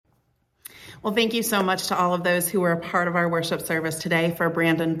Well, thank you so much to all of those who were a part of our worship service today. For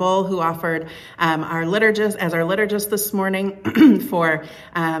Brandon Bull, who offered our liturgist this morning, for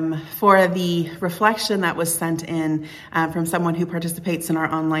the reflection that was sent in from someone who participates in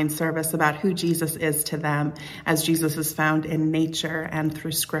our online service about who Jesus is to them, as Jesus is found in nature and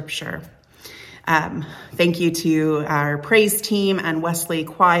through Scripture. Thank you to our praise team and Wesley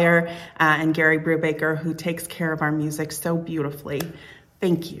Choir and Gary Brubaker, who takes care of our music so beautifully.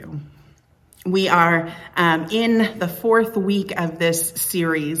 Thank you. We are in the fourth week of this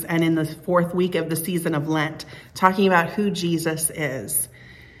series and in the fourth week of the season of Lent, talking about who Jesus is.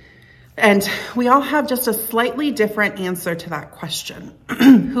 And we all have just a slightly different answer to that question.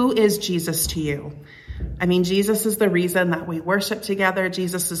 Who is Jesus to you? I mean, Jesus is the reason that we worship together.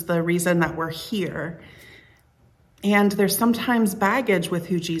 Jesus is the reason that we're here. And there's sometimes baggage with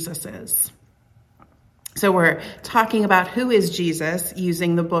who Jesus is. So we're talking about who is Jesus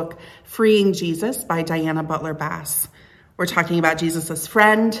using the book Freeing Jesus by Diana Butler Bass. We're talking about Jesus as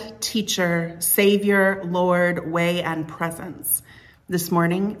friend, teacher, savior, Lord, way, and presence. This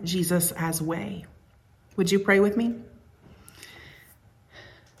morning, Jesus as way. Would you pray with me?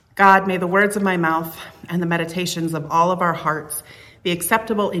 God, may the words of my mouth and the meditations of all of our hearts be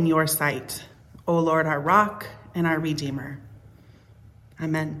acceptable in your sight, O Lord, our rock and our redeemer.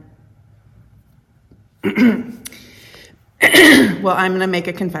 Amen. Well, I'm going to make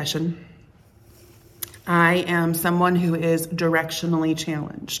a confession. I am someone who is directionally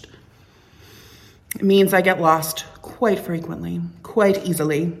challenged. It means I get lost quite frequently, quite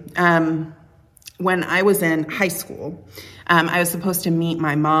easily. When I was in high school, I was supposed to meet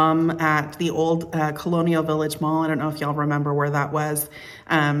my mom at the old Colonial Village Mall. I don't know if y'all remember where that was.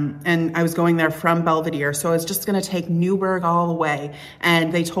 And I was going there from Belvedere. So I was just going to take Newburgh all the way.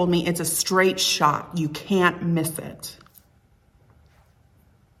 And they told me it's a straight shot. You can't miss it.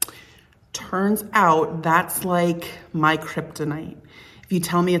 Turns out that's like my kryptonite. If you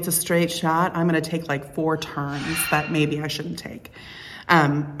tell me it's a straight shot, I'm going to take like 4 turns that maybe I shouldn't take.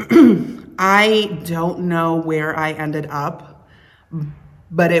 I don't know where I ended up,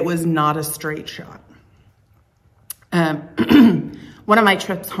 but it was not a straight shot. One of my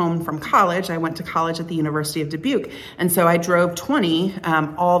trips home from college, I went to college at the University of Dubuque, and so I drove 20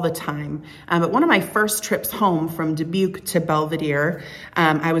 all the time. But one of my first trips home from Dubuque to Belvedere,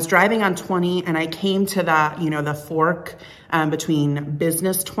 I was driving on 20, and I came to the fork between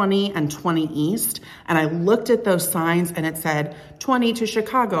Business 20 and 20 East, and I looked at those signs, and it said 20 to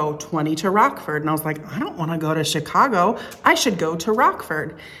Chicago, 20 to Rockford, and I was like, I don't want to go to Chicago. I should go to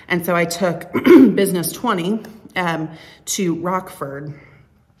Rockford. And so I took Business 20 to Rockford.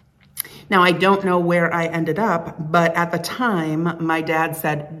 Now, I don't know where I ended up, but at the time, my dad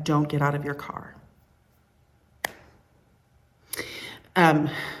said, don't get out of your car.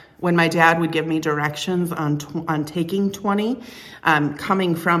 When my dad would give me directions on taking 20,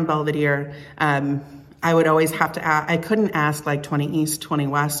 coming from Belvedere, I would always have to ask. I couldn't ask like 20 East, 20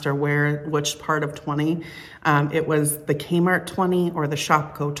 West, or which part of 20. It was the Kmart 20 or the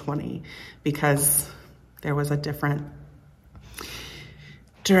Shopko 20, because there was a different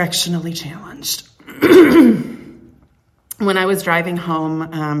directionally challenged. When I was driving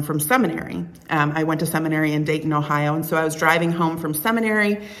home from seminary, I went to seminary in Dayton, Ohio. And so I was driving home from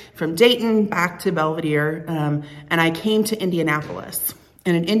seminary, from Dayton back to Belvedere, and I came to Indianapolis.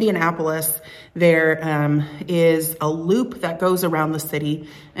 And in Indianapolis, there is a loop that goes around the city.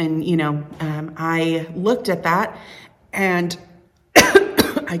 And, I looked at that and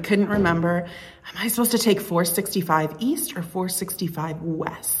I couldn't remember, am I supposed to take 465 East or 465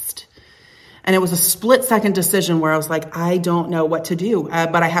 West? And it was a split-second decision where I was like, I don't know what to do,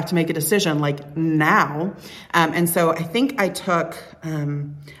 but I have to make a decision like now. And so I think I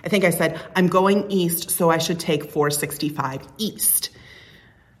said, I'm going east, so I should take 465 East.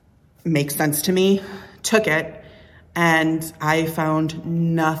 Makes sense to me. Took it, and I found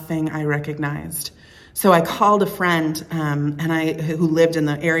nothing I recognized. So I called a friend who lived in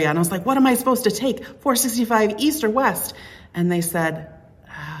the area, and I was like, what am I supposed to take, 465 East or West? And they said,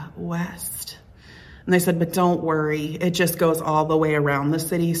 West. And they said, but don't worry, it just goes all the way around the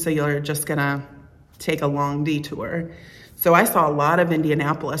city, so you're just going to take a long detour. So I saw a lot of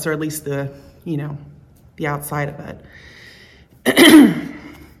Indianapolis, or at least the outside of it.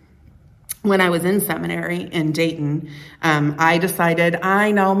 When I was in seminary in Dayton, I decided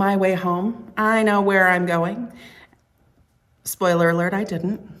I know my way home. I know where I'm going. Spoiler alert, I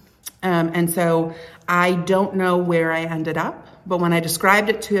didn't. And so I don't know where I ended up. But when I described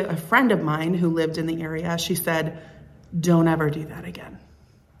it to a friend of mine who lived in the area, she said, don't ever do that again.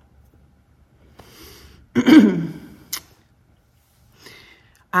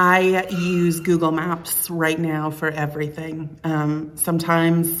 I use Google Maps right now for everything.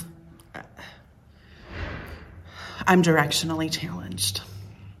 Sometimes I'm directionally challenged.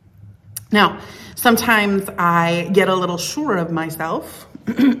 Now, sometimes I get a little sure of myself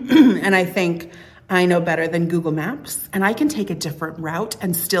and I think I know better than Google Maps and I can take a different route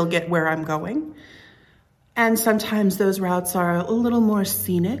and still get where I'm going. And sometimes those routes are a little more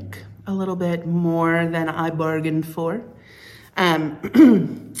scenic, a little bit more than I bargained for.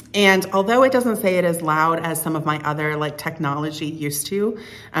 And although it doesn't say it as loud as some of my other technology used to,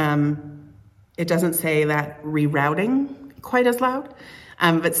 it doesn't say that rerouting quite as loud.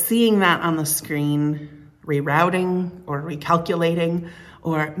 But seeing that on the screen, rerouting or recalculating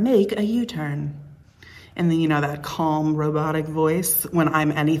or make a U-turn. And then, that calm robotic voice when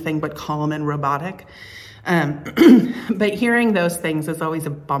I'm anything but calm and robotic. But hearing those things is always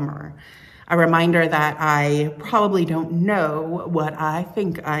a bummer. A reminder that I probably don't know what I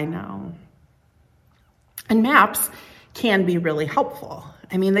think I know. And maps can be really helpful.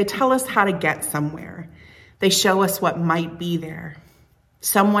 They tell us how to get somewhere. They show us what might be there.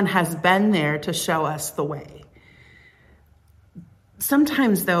 Someone has been there to show us the way.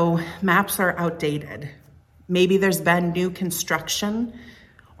 Sometimes, though, maps are outdated. Maybe there's been new construction,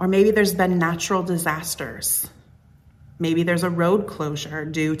 or maybe there's been natural disasters. Maybe there's a road closure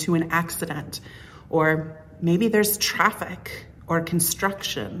due to an accident, or maybe there's traffic or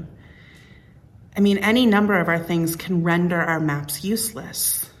construction. Any number of our things can render our maps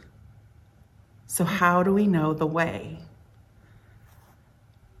useless. So how do we know the way?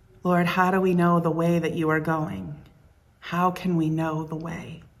 Lord, how do we know the way that you are going? How can we know the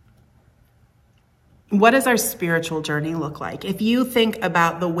way? What does our spiritual journey look like? If you think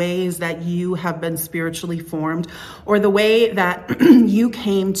about the ways that you have been spiritually formed, or the way that you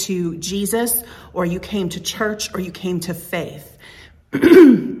came to Jesus, or you came to church, or you came to faith,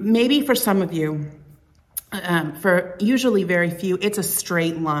 maybe for some of you, for usually very few, it's a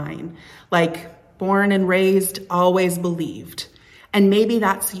straight line, like born and raised, always believed. And maybe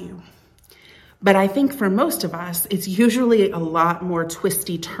that's you. But I think for most of us, it's usually a lot more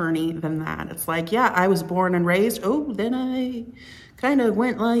twisty-turny than that. It's like, yeah, I was born and raised. Oh, then I kind of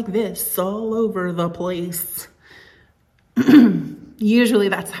went like this all over the place. Usually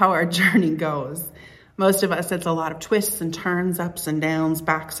that's how our journey goes. Most of us, it's a lot of twists and turns, ups and downs,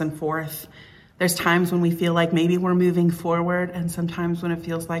 backs and forth. There's times when we feel like maybe we're moving forward, and sometimes when it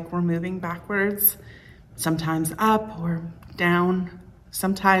feels like we're moving backwards. Sometimes up or down,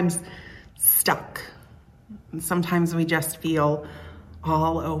 sometimes stuck. And sometimes we just feel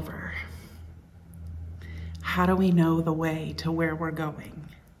all over. How do we know the way to where we're going?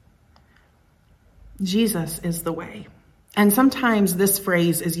 Jesus is the way. And sometimes this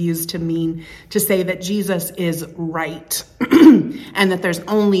phrase is used to say that Jesus is right and that there's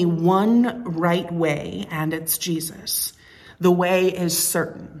only one right way, and it's Jesus. The way is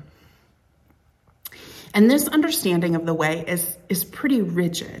certain. And this understanding of the way is pretty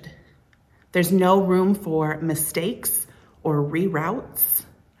rigid. There's no room for mistakes or reroutes.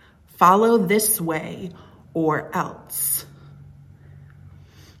 Follow this way or else.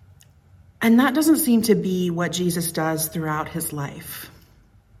 And that doesn't seem to be what Jesus does throughout his life.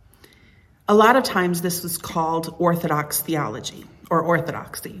 A lot of times this is called orthodox theology or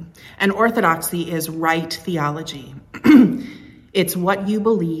orthodoxy. And orthodoxy is right theology. It's what you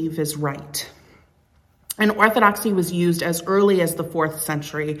believe is right. And orthodoxy was used as early as the 4th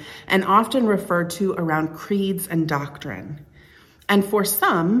century and often referred to around creeds and doctrine. And for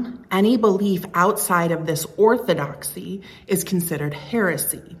some, any belief outside of this orthodoxy is considered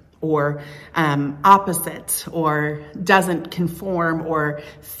heresy or opposite or doesn't conform or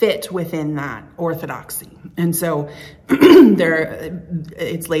fit within that orthodoxy. And so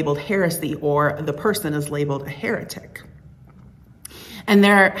it's labeled heresy, or the person is labeled a heretic. And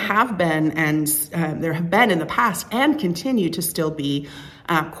there have been in the past and continue to still be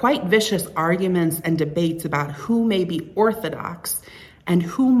quite vicious arguments and debates about who may be orthodox and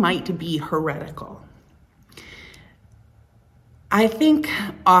who might be heretical. I think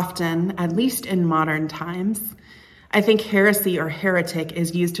often, at least in modern times, I think heresy or heretic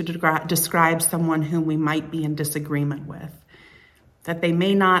is used to describe someone whom we might be in disagreement with. That they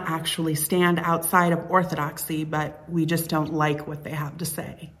may not actually stand outside of orthodoxy, but we just don't like what they have to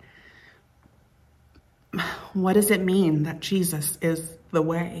say. What does it mean that Jesus is the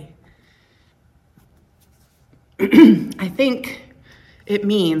way? I think it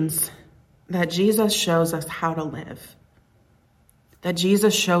means that Jesus shows us how to live. That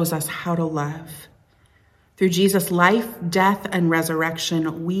Jesus shows us how to love. Through Jesus' life, death, and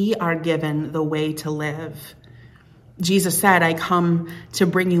resurrection, we are given the way to live. Jesus said, I come to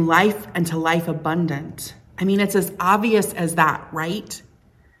bring you life and to life abundant. I mean, it's as obvious as that, right?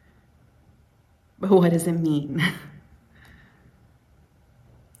 But what does it mean?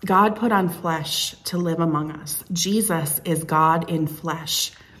 God put on flesh to live among us. Jesus is God in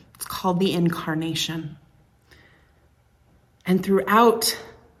flesh. It's called the incarnation. And throughout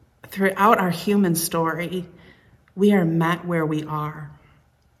our human story, we are met where we are.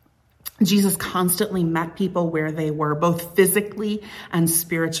 Jesus constantly met people where they were, both physically and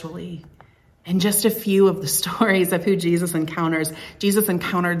spiritually. In just a few of the stories of who Jesus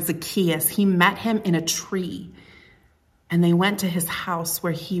encountered Zacchaeus. He met him in a tree, and they went to his house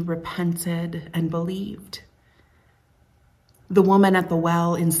where he repented and believed. The woman at the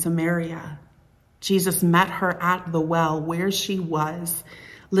well in Samaria, Jesus met her at the well where she was,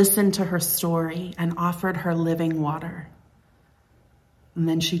 listened to her story, and offered her living water. And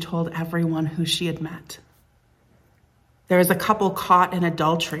then she told everyone who she had met. There was a couple caught in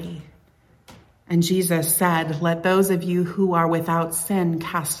adultery, and Jesus said, let those of you who are without sin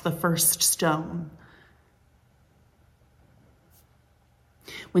cast the first stone.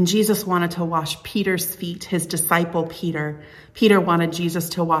 When Jesus wanted to wash Peter's feet, his disciple Peter wanted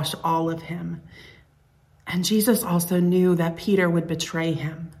Jesus to wash all of him. And Jesus also knew that Peter would betray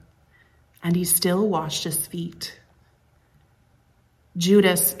him, and he still washed his feet.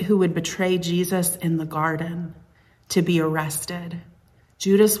 Judas, who would betray Jesus in the garden to be arrested,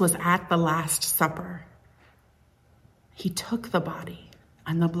 Judas was at the Last Supper. He took the body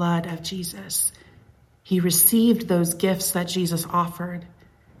and the blood of Jesus. He received those gifts that Jesus offered,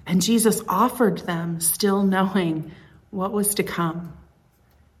 and Jesus offered them still knowing what was to come.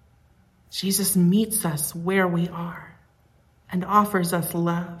 Jesus meets us where we are and offers us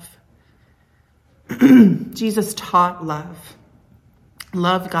love. Jesus taught love.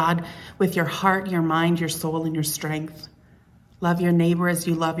 Love God with your heart, your mind, your soul, and your strength. Love your neighbor as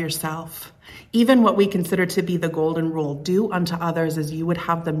you love yourself. Even what we consider to be the golden rule, do unto others as you would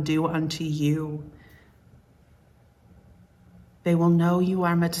have them do unto you. They will know you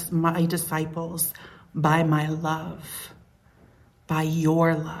are my disciples by my love, by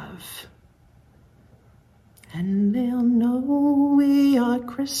your love. And they'll know we are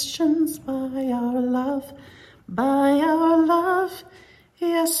Christians by our love, by our love.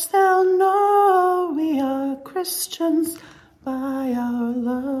 Yes, they'll know we are Christians by our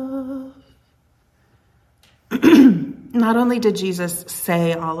love. Not only did Jesus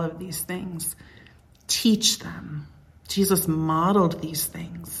say all of these things, teach them. Jesus modeled these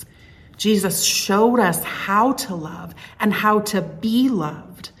things. Jesus showed us how to love and how to be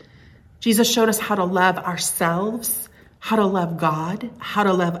loved. Jesus showed us how to love ourselves, how to love God, how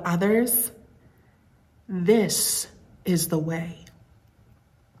to love others. This is the way.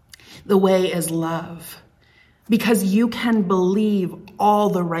 The way is love, because you can believe all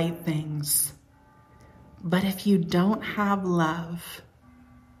the right things. But if you don't have love,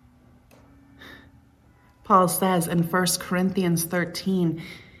 Paul says in 1 Corinthians 13,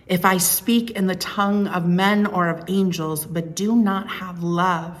 if I speak in the tongue of men or of angels, but do not have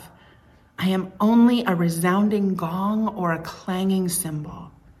love, I am only a resounding gong or a clanging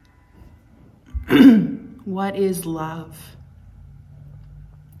cymbal. What is love?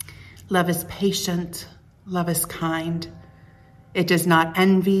 Love is patient. Love is kind. It does not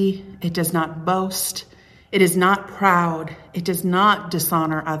envy. It does not boast. It is not proud. It does not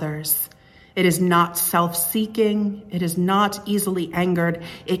dishonor others. It is not self-seeking. It is not easily angered.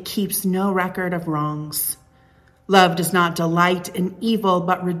 It keeps no record of wrongs. Love does not delight in evil,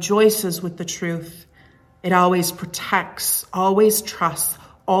 but rejoices with the truth. It always protects, always trusts,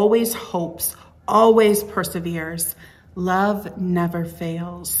 always hopes, always perseveres. Love never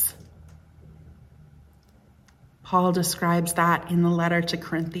fails. Paul describes that in the letter to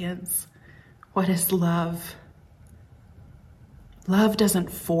Corinthians. What is love? Love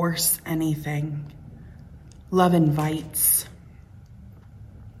doesn't force anything. Love invites.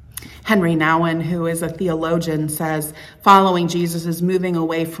 Henry Nouwen, who is a theologian, says, following Jesus is moving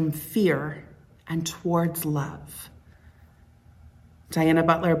away from fear and towards love. Diana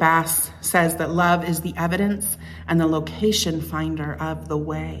Butler Bass says that love is the evidence and the location finder of the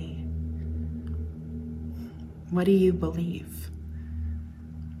way. What do you believe?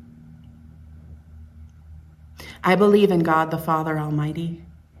 I believe in God the Father Almighty,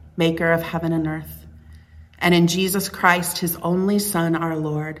 maker of heaven and earth, and in Jesus Christ, his only Son, our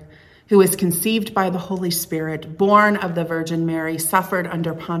Lord, who was conceived by the Holy Spirit, born of the Virgin Mary, suffered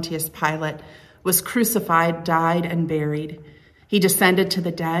under Pontius Pilate, was crucified, died, and buried. He descended to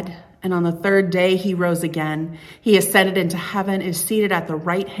the dead. And on the third day, he rose again. He ascended into heaven, is seated at the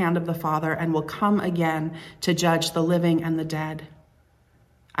right hand of the Father, and will come again to judge the living and the dead.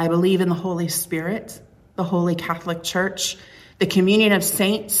 I believe in the Holy Spirit, the Holy Catholic Church, the communion of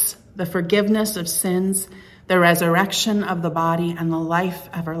saints, the forgiveness of sins, the resurrection of the body, and the life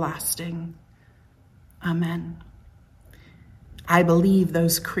everlasting. Amen. I believe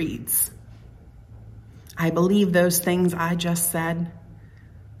those creeds. I believe those things I just said.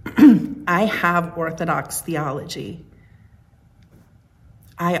 I have Orthodox theology.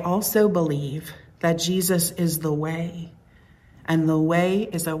 I also believe that Jesus is the way, and the way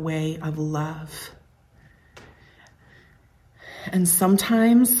is a way of love. And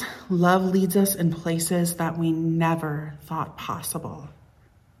sometimes love leads us in places that we never thought possible.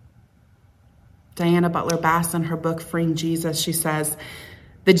 Diana Butler Bass, in her book, Freeing Jesus, she says,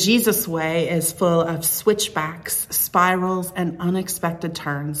 the Jesus way is full of switchbacks, spirals, and unexpected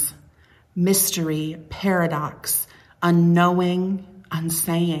turns, mystery, paradox, unknowing,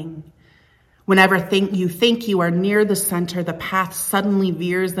 unsaying. Whenever you think you are near the center, the path suddenly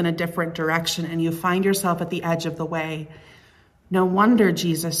veers in a different direction and you find yourself at the edge of the way. No wonder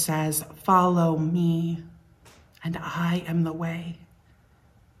Jesus says, follow me, and I am the way.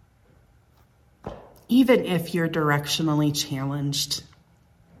 Even if you're directionally challenged,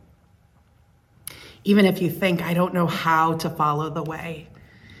 even if you think, I don't know how to follow the way,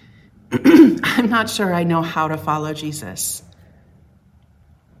 I'm not sure I know how to follow Jesus.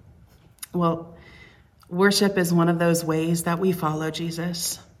 Well, worship is one of those ways that we follow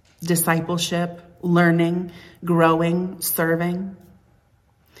Jesus. Discipleship, learning, growing, serving.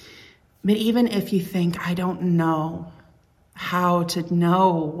 But even if you think, I don't know how to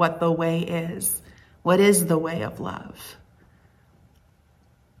know what the way is, what is the way of love?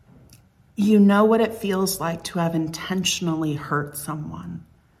 You know what it feels like to have intentionally hurt someone.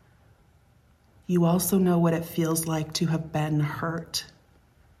 You also know what it feels like to have been hurt.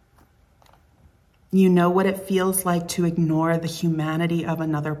 You know what it feels like to ignore the humanity of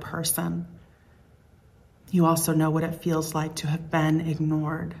another person. You also know what it feels like to have been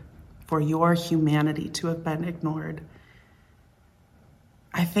ignored, for your humanity to have been ignored.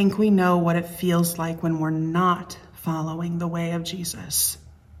 I think we know what it feels like when we're not following the way of Jesus.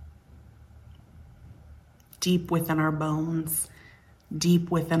 Deep within our bones,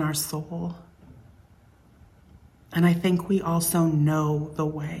 deep within our soul. And I think we also know the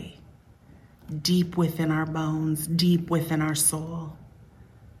way. Deep within our bones, deep within our soul.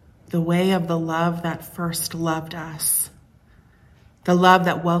 The way of the love that first loved us. The love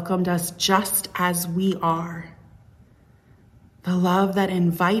that welcomed us just as we are. The love that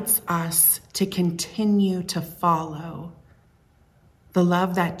invites us to continue to follow. The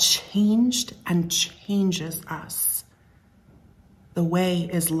love that changed and changes us. The way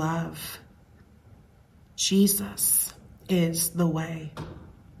is love. Jesus is the way.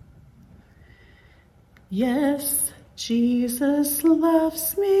 Yes, Jesus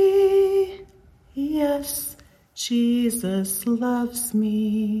loves me. Yes, Jesus loves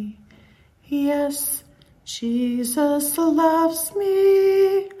me. Yes, Jesus loves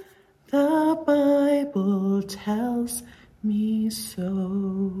me. The Bible tells me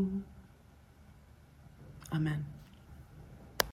so. Amen.